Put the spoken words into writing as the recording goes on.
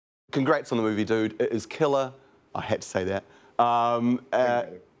congrats on the movie, dude. It is killer. I had to say that.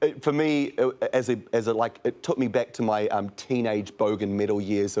 For me, it took me back to my teenage bogan metal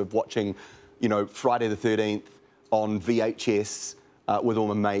years of watching, you know, Friday the 13th on VHS with all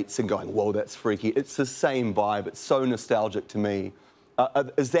my mates and going, whoa, that's freaky. It's the same vibe. It's so nostalgic to me.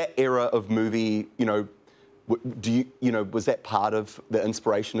 Is that era of movie, you know, was that part of the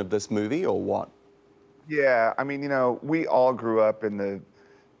inspiration of this movie or what? Yeah, I mean, you know, we all grew up in the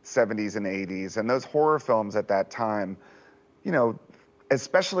 70s and 80s, and those horror films at that time, you know,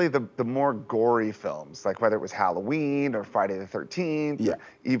 especially the more gory films, like whether it was Halloween or Friday the 13th, or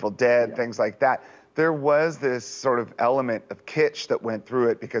Evil Dead, things like that, there was this sort of element of kitsch that went through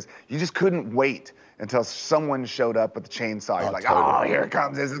it because you just couldn't wait until someone showed up with a chainsaw. You're like, oh, here it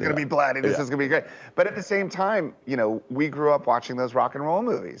comes. This is going to be bloody. This is going to be great. But at the same time, you know, we grew up watching those rock and roll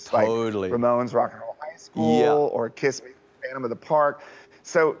movies. Totally. Like Ramones Rock and Roll High School or Kiss Me, Phantom of the Park.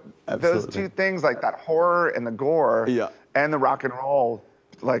 So those two things, like that horror and the gore and the rock and roll,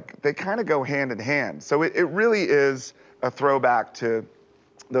 like they kind of go hand in hand. So it really is a throwback to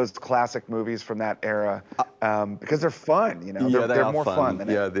those classic movies from that era because they're fun, you know. They're more fun than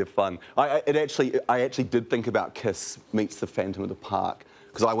they're fun. I actually did think about Kiss meets the Phantom of the Park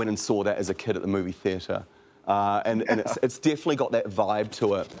because I went and saw that as a kid at the movie theatre, and it's definitely got that vibe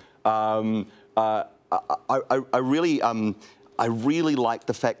to it. I really like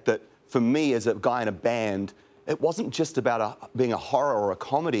the fact that for me as a guy in a band, it wasn't just about being a horror or a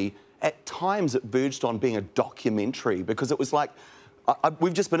comedy. At times it verged on being a documentary because it was like,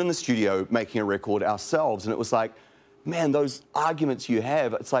 we've just been in the studio making a record ourselves, and it was like, man, those arguments you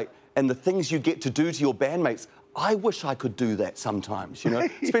have, it's like, and the things you get to do to your bandmates, I wish I could do that sometimes, you know?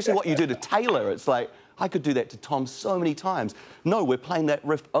 Especially what you do to Taylor. It's like, I could do that to Tom so many times. No, we're playing that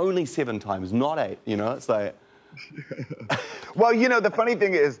riff only 7 times, not 8, you know? It's like... Well, you know, the funny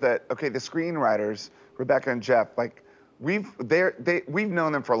thing is that, okay, the screenwriters, Rebecca and Jeff, like, we've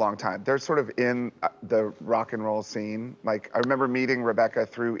known them for a long time. They're sort of in the rock and roll scene. Like, I remember meeting Rebecca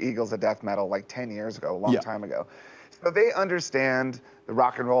through Eagles of Death Metal like 10 years ago, a long time ago. So they understand the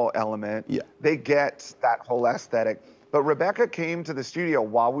rock and roll element. They get that whole aesthetic. But Rebecca came to the studio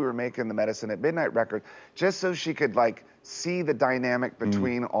while we were making the Medicine at Midnight record, just so she could like see the dynamic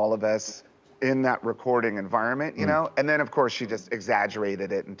between all of us in that recording environment, you know? And then, of course, she just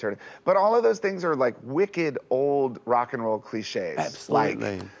exaggerated it and turned it. But all of those things are like wicked old rock and roll cliches.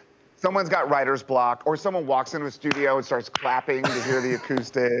 Absolutely. Like, someone's got writer's block, or someone walks into a studio and starts clapping to hear the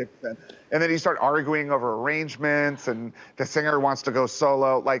acoustics, and then you start arguing over arrangements, and the singer wants to go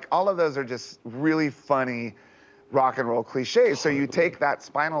solo. Like, all of those are just really funny rock and roll cliches. So you take that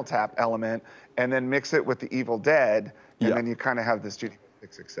Spinal Tap element and then mix it with the Evil Dead, and then you kind of have the studio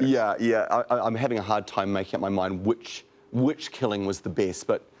success. I'm having a hard time making up my mind which killing was the best,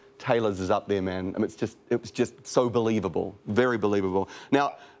 but Taylor's is up there, man. I mean, it was just so believable, very believable.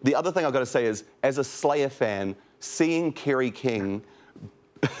 Now, the other thing I've got to say is, as a Slayer fan, seeing Kerry King,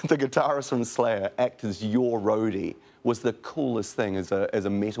 the guitarist from Slayer, act as your roadie was the coolest thing as a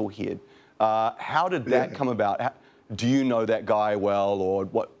metalhead. How did that come about? Do you know that guy well, or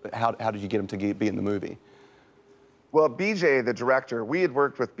what? How did you get him to be in the movie? Well, BJ, the director, we had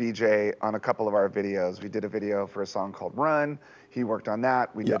worked with BJ on a couple of our videos. We did a video for a song called Run. He worked on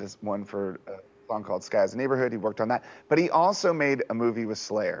that. We did one for a song called Sky's Neighborhood. He worked on that. But he also made a movie with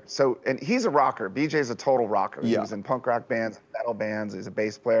Slayer. So, and he's a rocker. BJ's a total rocker. He was in punk rock bands, metal bands. He's a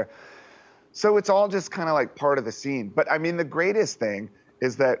bass player. So it's all just kind of like part of the scene. But I mean, the greatest thing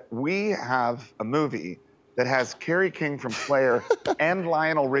is that we have a movie that has Kerry King from Slayer and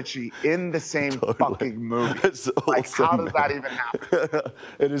Lionel Richie in the same fucking movie. It's like, awesome, how does that even happen?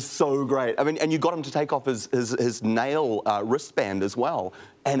 It is so great. I mean, and you got him to take off his nail wristband as well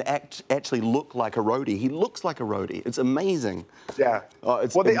and actually look like a roadie. He looks like a roadie. It's amazing. Yeah. Oh,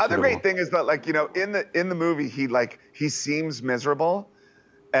 it's well, the incredible. other great thing is that, like, you know, in the movie, he seems miserable.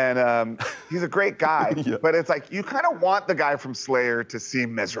 And he's a great guy, but it's like, you kind of want the guy from Slayer to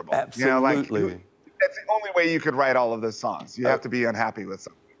seem miserable. Absolutely. You know, like, that's the only way you could write all of those songs. You have to be unhappy with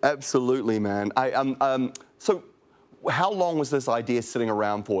something. Absolutely, man. So how long was this idea sitting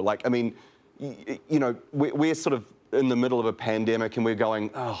around for? Like, I mean, you know, we're sort of in the middle of a pandemic and we're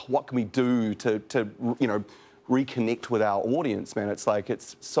going, oh, what can we do to you know, reconnect with our audience, man? It's like,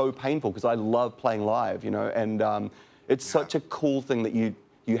 it's so painful because I love playing live, you know, and it's such a cool thing that you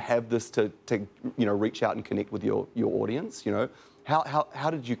have this to you know, reach out and connect with your audience, you know. How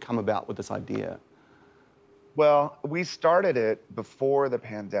did you come about with this idea? Well, we started it before the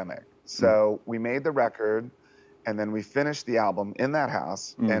pandemic. So we made the record, and then we finished the album in that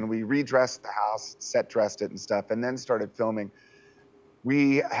house, and we redressed the house, set dressed it and stuff, and then started filming.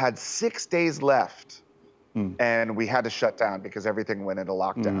 we had 6 days left. And we had to shut down because everything went into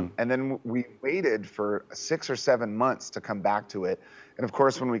lockdown. And then we waited for 6 or 7 months to come back to it. And of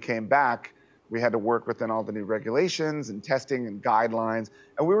course, when we came back, we had to work within all the new regulations and testing and guidelines.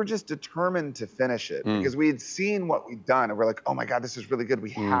 And we were just determined to finish it because we had seen what we'd done. And we're like, oh my God, this is really good.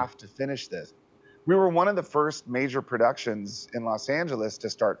 We have to finish this. We were one of the first major productions in Los Angeles to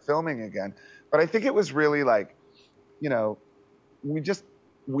start filming again. But I think it was really like, you know, we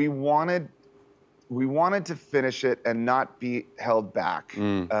wanted to finish it and not be held back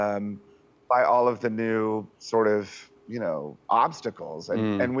by all of the new sort of, you know, obstacles.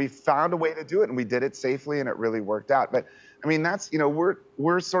 And we found a way to do it, and we did it safely, and it really worked out. But I mean, that's, you know,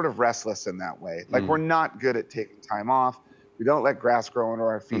 we're sort of restless in that way. Like we're not good at taking time off. We don't let grass grow under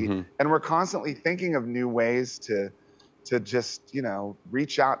our feet, and we're constantly thinking of new ways to just, you know,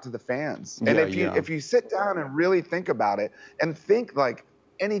 reach out to the fans. And if you sit down and really think about it, and think like,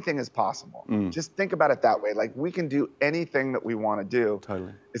 anything is possible. Just think about it that way. Like, we can do anything that we want to do.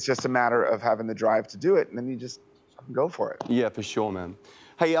 Totally. It's just a matter of having the drive to do it, and then you just go for it. Yeah, for sure, man.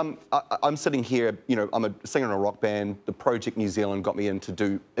 Hey, I'm sitting here, you know, I'm a singer in a rock band. The Project New Zealand got me in to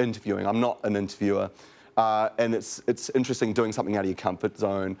do interviewing. I'm not an interviewer. And it's interesting doing something out of your comfort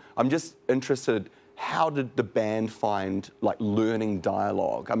zone. I'm just interested, how did the band find, like, learning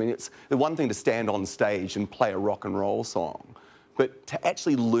dialogue? I mean, it's the one thing to stand on stage and play a rock and roll song, but to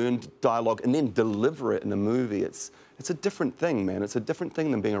actually learn dialogue and then deliver it in a movie, it's a different thing, man. It's a different thing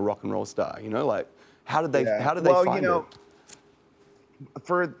than being a rock and roll star, you know? Like, how did they find it?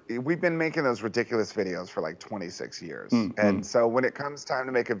 We've been making those ridiculous videos for like 26 years. And so when it comes time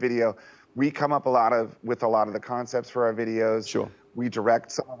to make a video, we come up with a lot of the concepts for our videos. Sure. We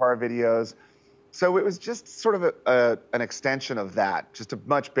direct some of our videos. So it was just sort of an extension of that, just a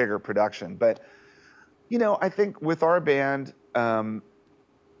much bigger production. But, you know, I think with our band,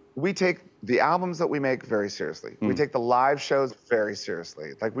 we take the albums that we make very seriously. We take the live shows very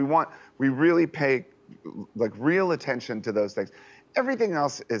seriously. Like, we really pay like real attention to those things. Everything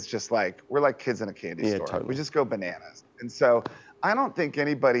else is just like, we're like kids in a candy store. Totally. We just go bananas. And so I don't think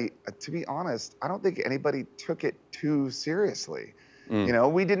anybody, to be honest, I don't think anybody took it too seriously. You know,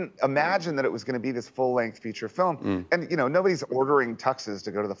 we didn't imagine that it was going to be this full-length feature film. And, you know, nobody's ordering tuxes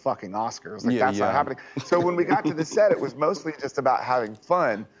to go to the fucking Oscars. Like, that's not happening. So when we got to the set, it was mostly just about having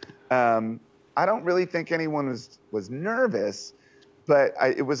fun. I don't really think anyone was nervous, but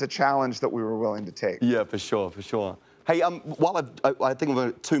it was a challenge that we were willing to take. Yeah, for sure, for sure. Hey, while I think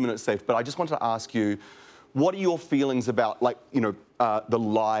we've 2 minutes left, but I just wanted to ask you, what are your feelings about, like, you know, the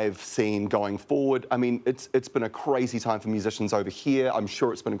live scene going forward? I mean, it's been a crazy time for musicians over here. I'm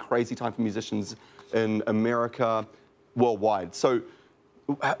sure it's been a crazy time for musicians in America, worldwide. So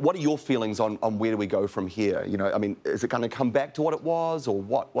what are your feelings on where do we go from here? You know, I mean, is it going to come back to what it was, or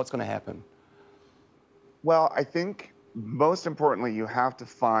what's going to happen? Well, I think most importantly, you have to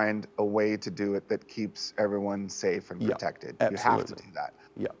find a way to do it that keeps everyone safe and protected. Absolutely. You have to do that.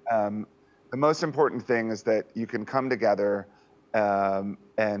 Yeah. The most important thing is that you can come together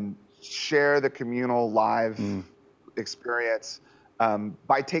and share the communal live experience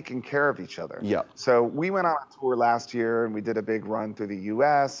by taking care of each other. Yeah. So we went on a tour last year, and we did a big run through the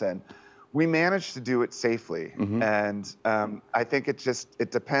U.S., and we managed to do it safely. And I think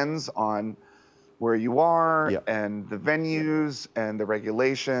it depends on where you are and the venues and the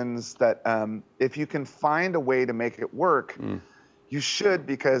regulations, that if you can find a way to make it work, you should,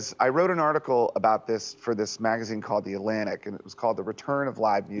 because I wrote an article about this for this magazine called The Atlantic, and it was called The Return of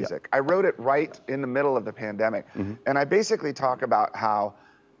Live Music. I wrote it right in the middle of the pandemic. And I basically talk about how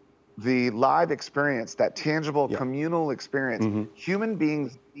the live experience, that tangible communal experience, human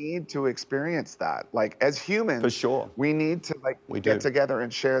beings need to experience that. Like, as humans, for sure, we need to get together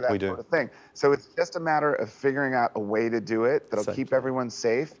and share that sort of thing. So it's just a matter of figuring out a way to do it that'll keep everyone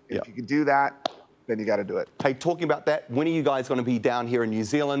safe. If you can do that, then you got to do it. Hey, talking about that, when are you guys going to be down here in New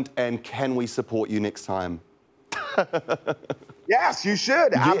Zealand, and can we support you next time? Yes, you should.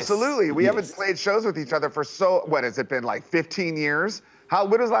 Yes. Absolutely. We haven't played shows with each other for what has it been, like 15 years? When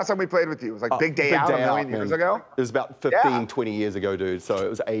was the last time we played with you? It was like Big Day Out a million years ago? It was about 15, 20 years ago, dude, so it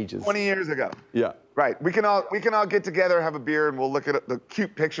was ages. 20 years ago. Yeah. Right. We can all get together, have a beer, and we'll look at the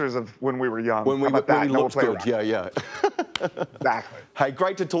cute pictures of when we were young. When we looked good, yeah. Exactly. Hey,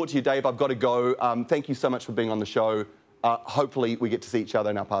 great to talk to you, Dave. I've got to go. Thank you so much for being on the show. Hopefully we get to see each other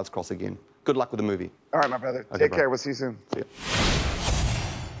and our paths cross again. Good luck with the movie. All right, my brother. Take care. We'll see you soon. See ya.